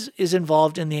guys is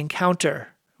involved in the Encounter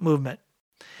movement.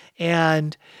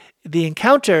 And the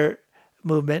Encounter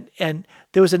movement, and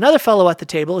there was another fellow at the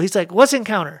table. He's like, what's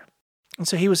Encounter? And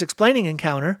so he was explaining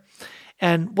Encounter.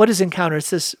 And what is Encounter?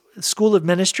 It's this school of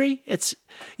ministry.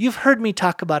 You've heard me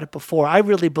talk about it before. I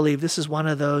really believe this is one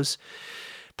of those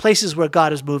places where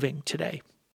God is moving today.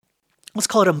 Let's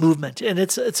call it a movement. And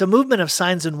it's a movement of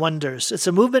signs and wonders. It's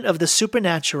a movement of the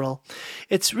supernatural.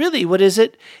 It's really, what is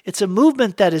it? It's a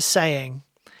movement that is saying,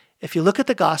 if you look at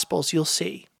the Gospels, you'll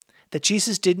see that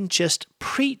Jesus didn't just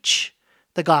preach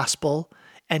the gospel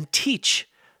and teach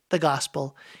the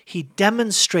gospel. He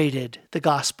demonstrated the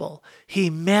gospel. He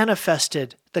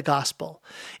manifested the gospel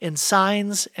in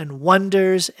signs and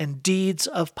wonders and deeds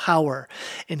of power,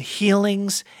 in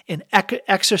healings, in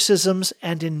exorcisms,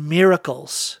 and in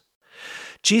miracles.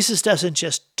 Jesus doesn't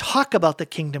just talk about the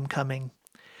kingdom coming.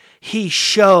 He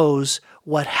shows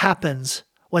what happens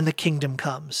when the kingdom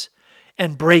comes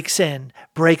and breaks in,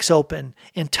 breaks open,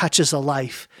 and touches a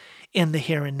life in the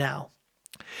here and now.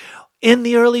 In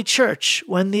the early church,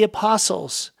 when the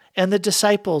apostles and the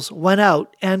disciples went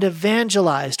out and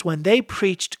evangelized, when they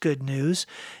preached good news,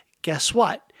 guess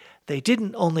what? They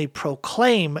didn't only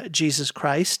proclaim Jesus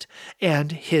Christ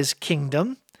and his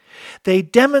kingdom, they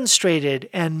demonstrated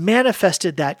and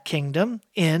manifested that kingdom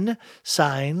in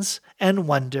signs and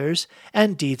wonders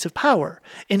and deeds of power,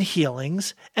 in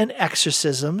healings and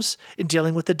exorcisms, in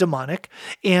dealing with the demonic,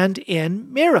 and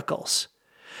in miracles.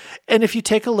 And if you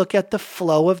take a look at the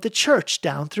flow of the church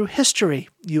down through history,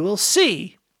 you will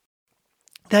see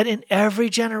that in every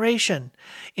generation,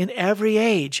 in every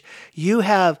age, you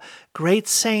have great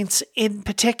saints, in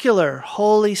particular,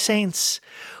 holy saints,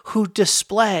 who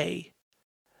display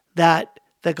that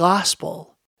the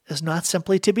gospel is not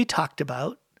simply to be talked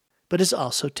about, but is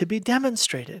also to be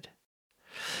demonstrated.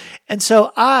 And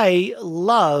so I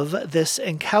love this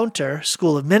Encounter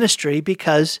School of Ministry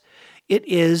because it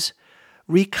is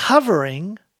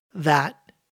recovering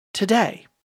that today.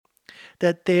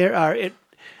 That there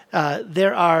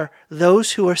are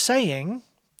those who are saying,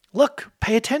 look,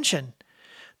 pay attention.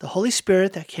 The Holy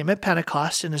Spirit that came at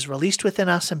Pentecost and is released within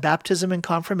us in baptism and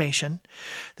confirmation,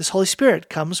 this Holy Spirit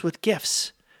comes with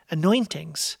gifts,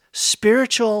 anointings,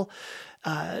 spiritual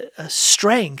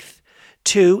strength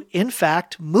to, in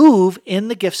fact, move in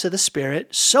the gifts of the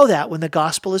Spirit so that when the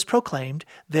gospel is proclaimed,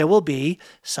 there will be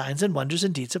signs and wonders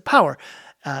and deeds of power,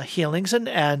 healings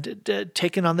and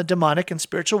taking on the demonic and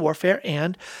spiritual warfare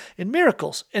and in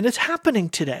miracles. And it's happening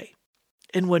today.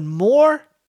 And when more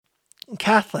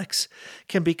Catholics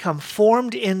can become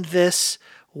formed in this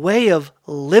way of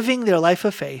living their life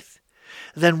of faith,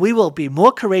 then we will be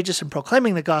more courageous in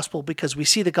proclaiming the gospel because we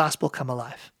see the gospel come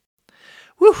alive.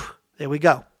 Whew, there we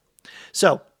go.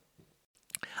 So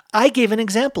I gave an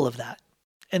example of that.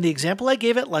 And the example I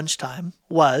gave at lunchtime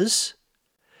was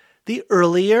the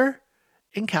earlier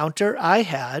encounter I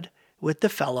had with the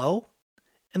fellow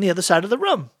on the other side of the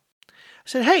room. I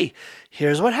said, hey,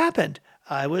 here's what happened.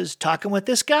 I was talking with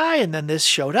this guy, and then this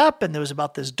showed up, and there was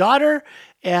about this daughter,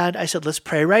 and I said, let's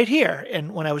pray right here.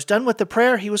 And when I was done with the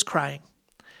prayer, he was crying.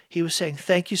 He was saying,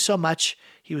 thank you so much.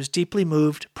 He was deeply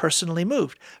moved, personally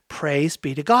moved. Praise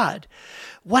be to God.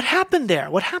 What happened there?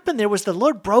 What happened there was the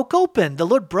Lord broke open. The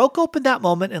Lord broke open that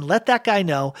moment and let that guy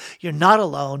know you're not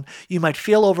alone. You might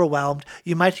feel overwhelmed.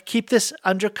 You might keep this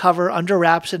undercover, under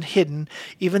wraps, and hidden,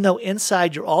 even though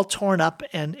inside you're all torn up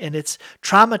and it's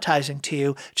traumatizing to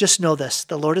you. Just know this.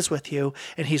 The Lord is with you,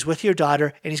 and he's with your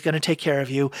daughter, and he's going to take care of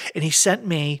you. And he sent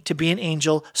me to be an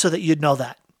angel so that you'd know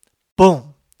that.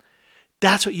 Boom.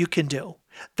 That's what you can do.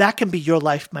 That can be your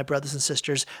life, my brothers and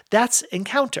sisters. That's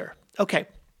Encounter. Okay.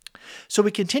 So we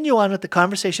continue on with the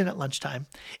conversation at lunchtime,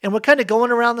 and we're kind of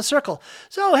going around the circle.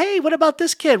 So, hey, what about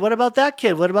this kid? What about that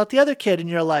kid? What about the other kid in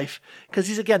your life? Because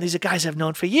these are guys I've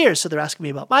known for years. So they're asking me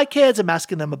about my kids. I'm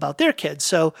asking them about their kids.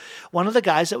 So one of the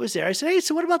guys that was there, I said, hey,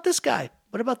 so what about this guy?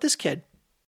 What about this kid?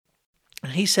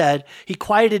 And he said, he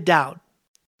quieted down.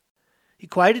 He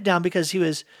quieted down because he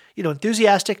was,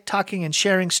 enthusiastic, talking and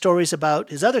sharing stories about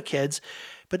his other kids.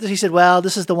 But then he said, well,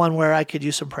 this is the one where I could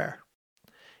use some prayer.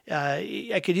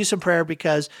 I could use some prayer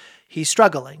because he's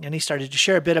struggling. And he started to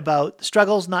share a bit about the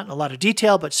struggles, not in a lot of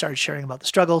detail, but started sharing about the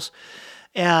struggles.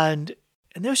 And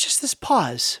there was just this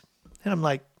pause. And I'm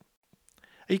like,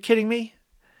 are you kidding me?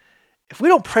 If we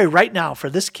don't pray right now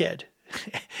for this kid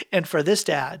and for this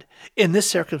dad in this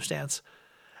circumstance,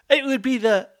 it would be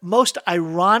the most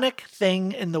ironic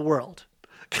thing in the world.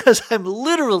 Because I'm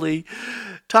literally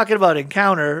talking about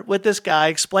Encounter with this guy,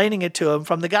 explaining it to him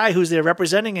from the guy who's there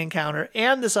representing Encounter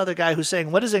and this other guy who's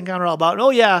saying, what is Encounter all about? And, oh,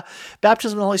 yeah,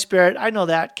 baptism of the Holy Spirit. I know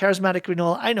that. Charismatic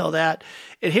renewal. I know that.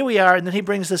 And here we are. And then he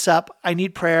brings this up. I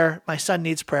need prayer. My son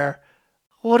needs prayer.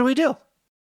 What do?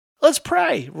 Let's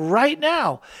pray right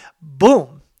now.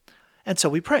 Boom. And so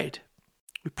we prayed.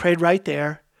 We prayed right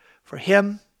there for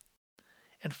him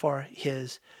and for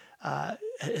his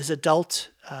adult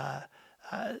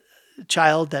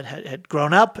child that had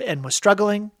grown up and was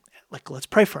struggling. Like, let's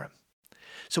pray for him.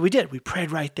 So we did. We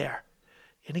prayed right there.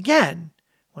 And again,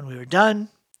 when we were done,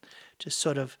 just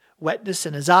sort of wetness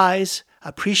in his eyes,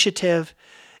 appreciative,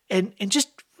 and just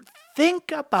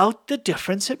think about the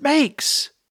difference it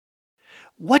makes.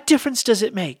 What difference does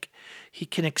it make? He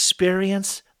can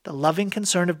experience the loving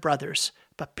concern of brothers,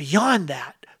 but beyond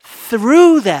that,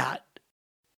 through that,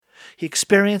 he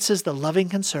experiences the loving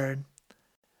concern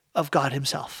of God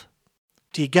himself.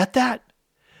 Do you get that?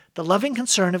 The loving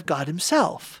concern of God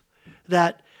himself,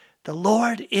 that the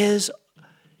Lord is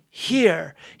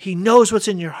here. He knows what's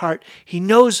in your heart. He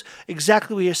knows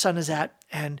exactly where your son is at,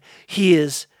 and he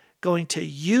is going to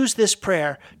use this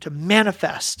prayer to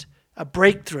manifest a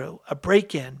breakthrough, a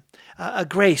break-in, a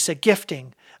grace, a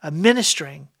gifting, a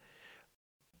ministering.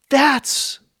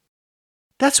 That's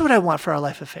what I want for our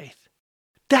life of faith.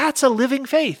 That's a living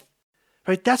faith,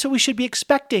 right? That's what we should be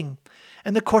expecting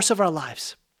in the course of our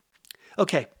lives.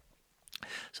 Okay,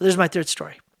 so there's my third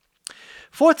story.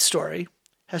 Fourth story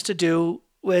has to do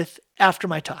with after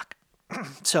my talk.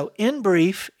 So in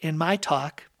brief, in my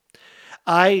talk,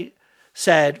 I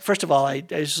said, first of all, I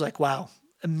was just like, wow,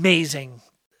 amazing,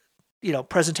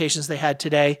 presentations they had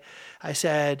today. I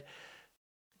said,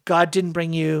 God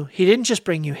he didn't just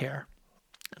bring you here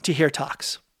to hear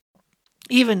talks,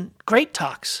 even great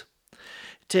talks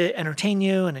to entertain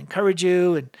you and encourage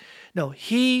you. And no,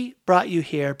 he brought you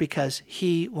here because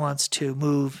he wants to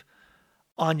move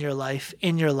on your life,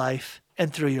 in your life,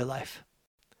 and through your life.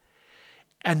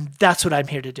 And that's what I'm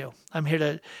here to do. I'm here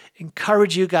to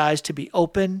encourage you guys to be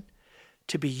open,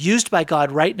 to be used by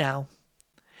God right now,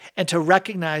 and to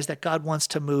recognize that God wants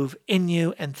to move in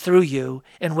you and through you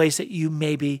in ways that you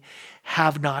maybe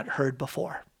have not heard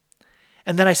before.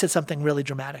 And then I said something really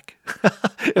dramatic.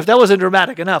 If that wasn't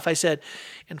dramatic enough, I said,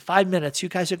 in 5 minutes, you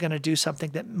guys are going to do something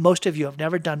that most of you have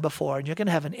never done before, and you're going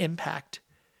to have an impact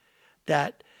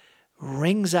that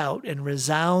rings out and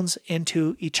resounds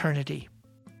into eternity.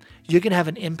 You're going to have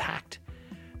an impact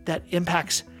that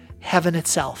impacts heaven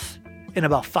itself in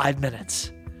about 5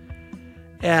 minutes.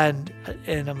 And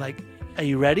I'm like, are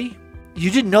you ready? You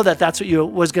didn't know that that's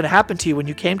what was going to happen to you when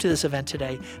you came to this event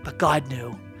today, but God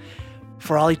knew.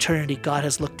 For all eternity, God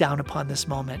has looked down upon this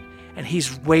moment, and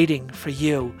he's waiting for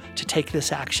you to take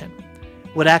this action.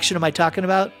 What action am I talking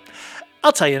about?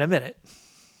 I'll tell you in a minute.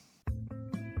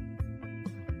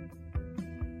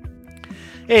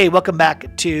 Hey, welcome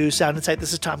back to Sound Insight.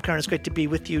 This is Tom Curran. It's great to be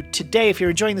with you today. If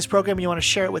you're enjoying this program and you want to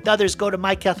share it with others, go to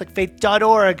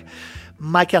mycatholicfaith.org.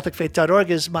 mycatholicfaith.org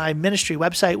is my ministry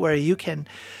website where you can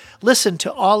listen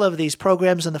to all of these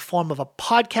programs in the form of a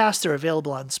podcast. They're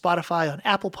available on Spotify, on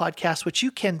Apple Podcasts, which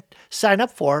you can sign up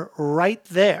for right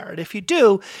there. And if you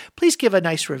do, please give a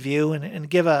nice review and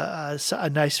give a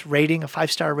nice rating, a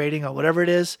 5-star rating or whatever it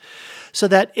is, so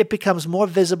that it becomes more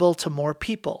visible to more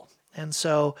people. And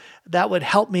so that would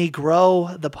help me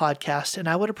grow the podcast, and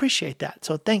I would appreciate that.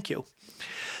 So thank you.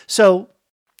 So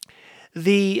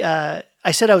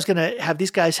I said I was going to have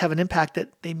these guys have an impact that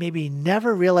they maybe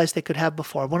never realized they could have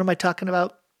before. What am I talking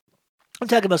about? I'm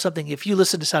talking about something, if you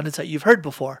listen to Sound Insight, you've heard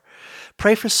before.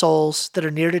 Pray for souls that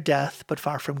are near to death but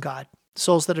far from God.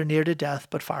 Souls that are near to death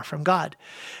but far from God.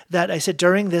 That I said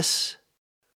during this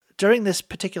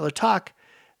particular talk,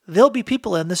 there'll be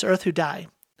people on this earth who die.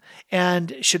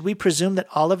 And should we presume that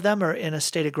all of them are in a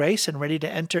state of grace and ready to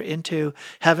enter into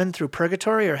heaven through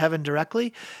purgatory or heaven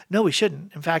directly? No, we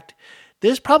shouldn't. In fact,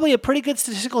 there's probably a pretty good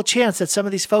statistical chance that some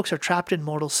of these folks are trapped in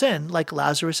mortal sin, like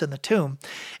Lazarus in the tomb.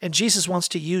 And Jesus wants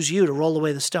to use you to roll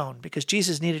away the stone, because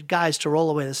Jesus needed guys to roll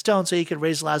away the stone so he could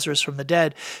raise Lazarus from the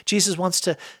dead. Jesus wants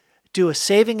to do a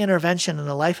saving intervention in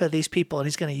the life of these people, and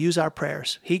he's going to use our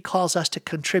prayers. He calls us to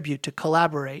contribute, to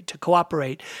collaborate, to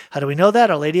cooperate. How do we know that?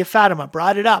 Our Lady of Fatima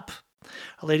brought it up.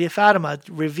 Our Lady of Fatima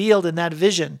revealed in that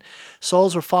vision,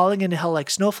 souls were falling into hell like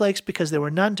snowflakes because there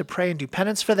were none to pray and do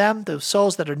penance for them, those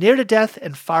souls that are near to death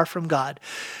and far from God.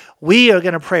 We are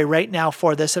going to pray right now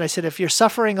for this. And I said, if you're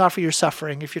suffering, offer your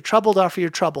suffering. If you're troubled, offer your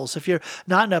troubles. If you're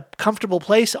not in a comfortable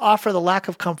place, offer the lack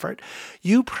of comfort.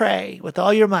 You pray with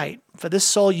all your might for this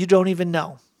soul you don't even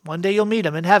know. One day you'll meet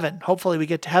him in heaven. Hopefully we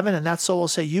get to heaven and that soul will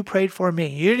say, you prayed for me.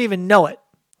 You didn't even know it.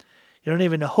 You don't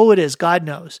even know who it is. God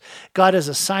knows. God has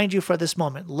assigned you for this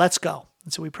moment. Let's go.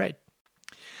 And so we prayed.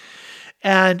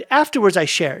 And afterwards I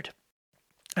shared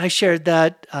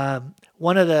that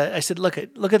I said, look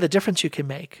at the difference you can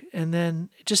make. And then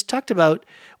just talked about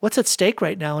what's at stake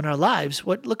right now in our lives.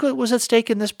 Look what was at stake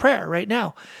in this prayer right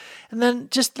now. And then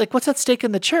just like what's at stake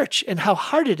in the church and how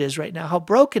hard it is right now, how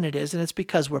broken it is. And it's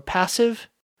because we're passive,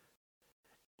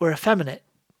 we're effeminate,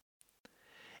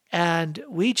 And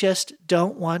we just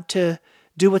don't want to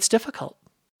do what's difficult.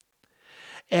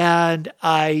 And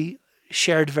I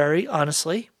shared very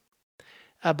honestly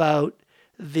about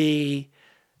the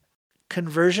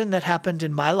conversion that happened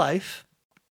in my life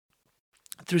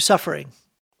through suffering,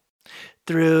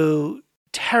 through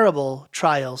terrible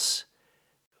trials,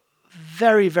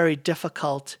 very, very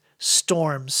difficult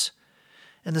storms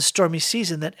in the stormy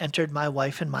season that entered my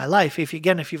wife and my life. If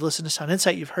you've listened to Sound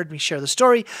Insight, you've heard me share the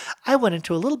story. I went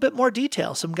into a little bit more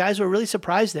detail. Some guys were really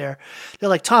surprised there. They're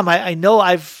like, Tom, I know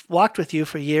I've walked with you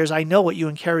for years. I know what you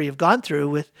and Carrie have gone through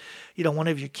with, one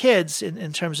of your kids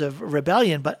in terms of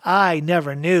rebellion, but I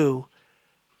never knew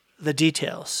the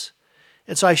details.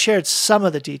 And so I shared some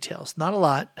of the details, not a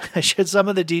lot. I shared some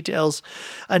of the details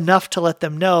enough to let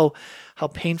them know how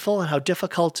painful and how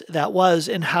difficult that was,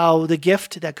 and how the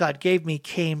gift that God gave me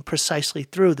came precisely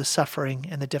through the suffering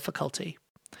and the difficulty.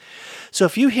 So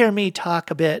if you hear me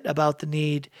talk a bit about the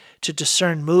need to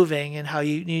discern moving and how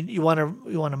you want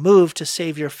to move to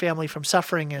save your family from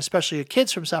suffering, and especially your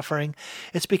kids from suffering,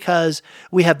 it's because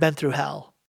we have been through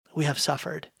hell. We have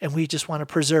suffered, and we just want to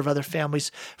preserve other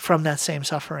families from that same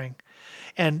suffering.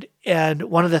 And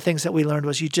one of the things that we learned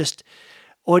was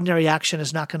ordinary action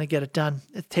is not going to get it done.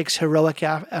 It takes heroic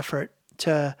effort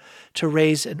to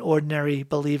raise an ordinary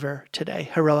believer today,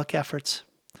 heroic efforts.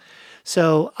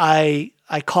 So I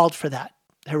called for that,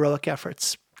 heroic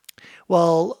efforts.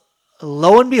 Well,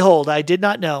 lo and behold, I did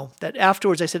not know that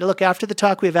afterwards. I said, look, after the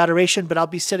talk we have adoration, but I'll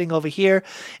be sitting over here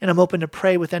and I'm open to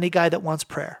pray with any guy that wants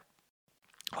prayer.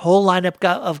 A whole lineup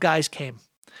of guys came,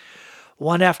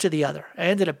 one after the other. I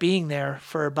ended up being there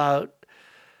for about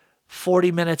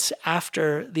 40 minutes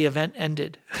after the event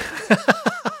ended.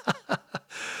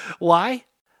 Why?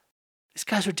 These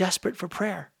guys were desperate for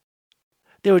prayer.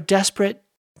 They were desperate.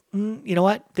 You know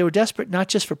what? They were desperate not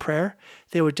just for prayer.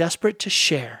 They were desperate to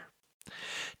share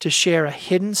a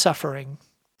hidden suffering,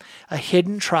 a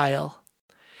hidden trial,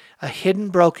 a hidden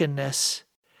brokenness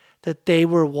that they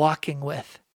were walking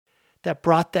with that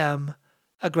brought them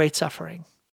a great suffering.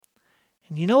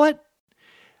 And you know what?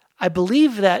 I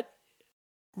believe that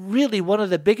really one of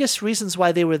the biggest reasons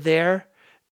why they were there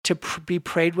to be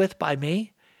prayed with by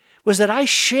me was that I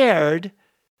shared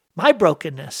my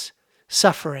brokenness,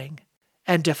 suffering,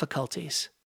 and difficulties.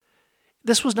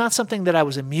 This was not something that I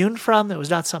was immune from. It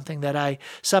was not something that I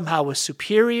somehow was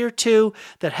superior to,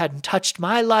 that hadn't touched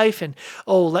my life and,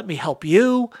 let me help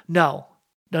you. No.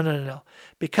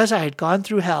 Because I had gone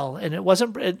through hell, and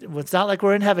it's not like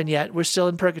we're in heaven yet. We're still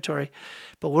in purgatory,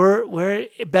 but we're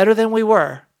better than we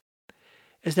were.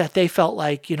 Is that they felt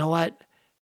like, you know what?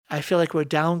 I feel like we're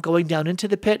going down into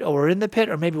the pit, or we're in the pit,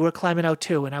 or maybe we're climbing out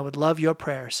too, and I would love your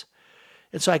prayers.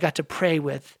 And so I got to pray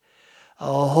with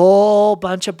a whole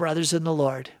bunch of brothers in the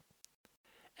Lord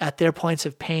at their points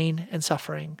of pain and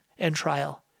suffering and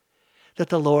trial, that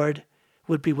the Lord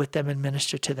would be with them and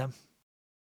minister to them.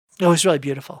 It was really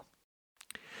beautiful.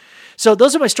 So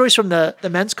those are my stories from the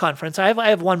men's conference. I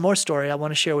have one more story I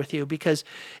want to share with you, because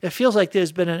it feels like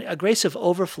there's been a grace of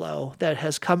overflow that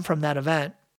has come from that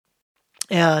event.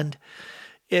 And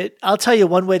I'll tell you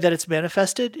one way that it's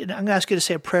manifested, and I'm going to ask you to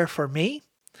say a prayer for me,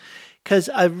 because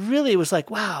I really was like,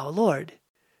 wow, Lord,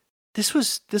 this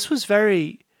was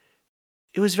very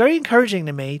encouraging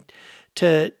to me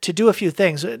to do a few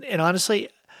things. And honestly,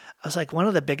 I was like, one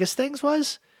of the biggest things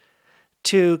was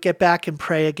to get back and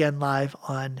pray again live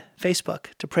on Facebook,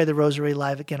 to pray the rosary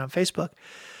live again on Facebook.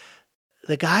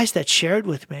 The guys that shared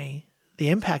with me the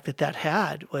impact that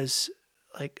had was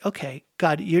like, okay,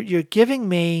 God, you're giving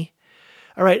me,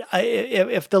 all right,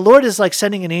 if the Lord is like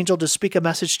sending an angel to speak a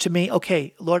message to me,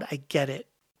 okay, Lord, I get it.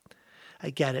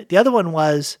 The other one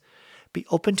was, be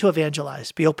open to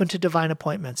evangelize, be open to divine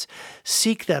appointments,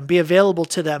 seek them, be available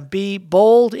to them, be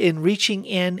bold in reaching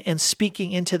in and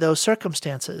speaking into those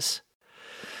circumstances.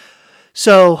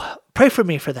 So pray for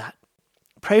me for that.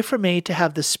 Pray for me to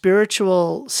have the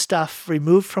spiritual stuff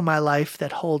removed from my life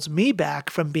that holds me back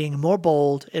from being more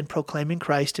bold in proclaiming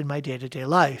Christ in my day-to-day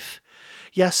life.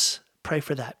 Yes, pray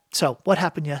for that. So what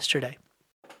happened yesterday?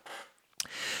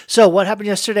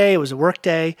 It was a work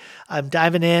day. I'm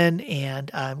diving in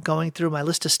and I'm going through my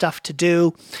list of stuff to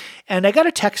do. And I got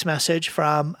a text message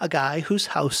from a guy whose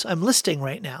house I'm listing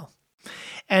right now.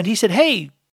 And he said,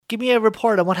 hey, give me a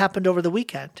report on what happened over the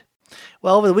weekend.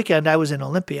 Well, over the weekend, I was in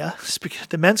Olympia speaking at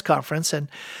the men's conference, and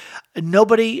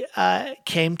nobody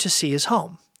came to see his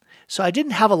home. So I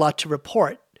didn't have a lot to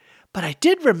report, but I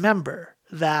did remember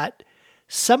that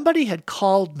somebody had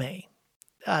called me.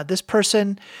 This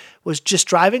person was just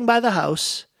driving by the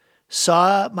house,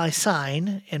 saw my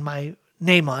sign and my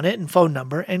name on it and phone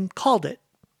number, and called it.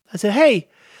 I said, hey,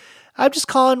 I'm just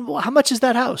calling, well, how much is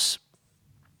that house?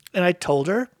 And I told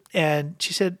her, and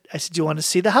I said, do you want to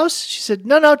see the house? She said,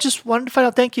 no, just wanted to find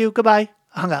out. Thank you. Goodbye.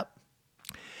 I hung up.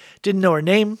 Didn't know her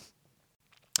name.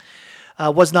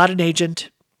 Was not an agent,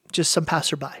 just some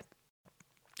passerby.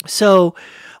 So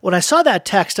when I saw that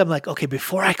text, I'm like, okay,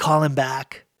 before I call him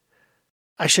back,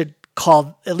 I should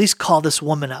at least call this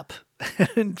woman up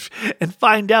and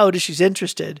find out if she's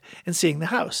interested in seeing the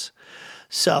house.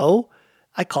 So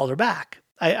I called her back.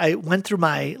 I went through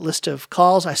my list of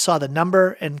calls. I saw the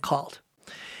number and called.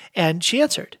 And she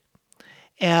answered.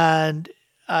 And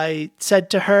I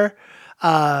said to her,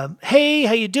 hey,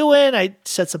 how you doing? I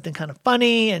said something kind of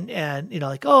funny and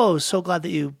like, oh, so glad that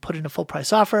you put in a full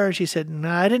price offer. She said,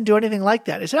 no, I didn't do anything like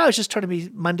that. I said, I was just trying to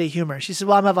be Monday humor. She said,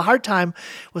 well, I'm having a hard time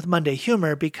with Monday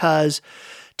humor because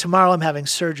tomorrow I'm having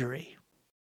surgery.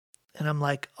 And I'm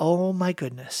like, oh my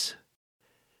goodness.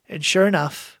 And sure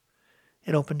enough,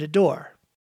 it opened a door.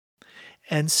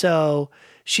 And so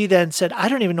she then said, I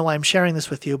don't even know why I'm sharing this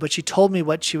with you, but she told me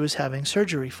what she was having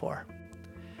surgery for.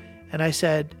 And I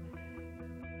said,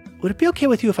 would it be okay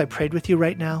with you if I prayed with you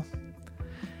right now?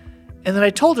 And then I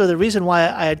told her the reason why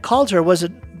I had called her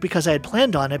wasn't because I had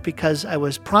planned on it, because I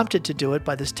was prompted to do it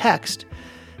by this text.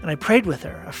 And I prayed with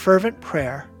her, a fervent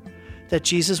prayer that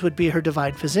Jesus would be her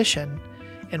divine physician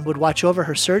and would watch over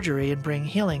her surgery and bring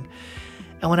healing.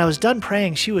 And when I was done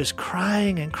praying, she was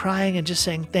crying and just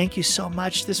saying, thank you so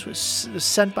much. This was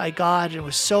sent by God. It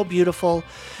was so beautiful.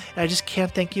 And I just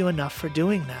can't thank you enough for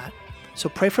doing that. So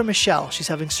pray for Michelle. She's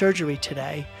having surgery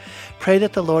today. Pray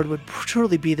that the Lord would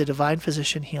truly be the divine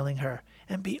physician healing her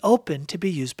and be open to be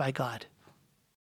used by God.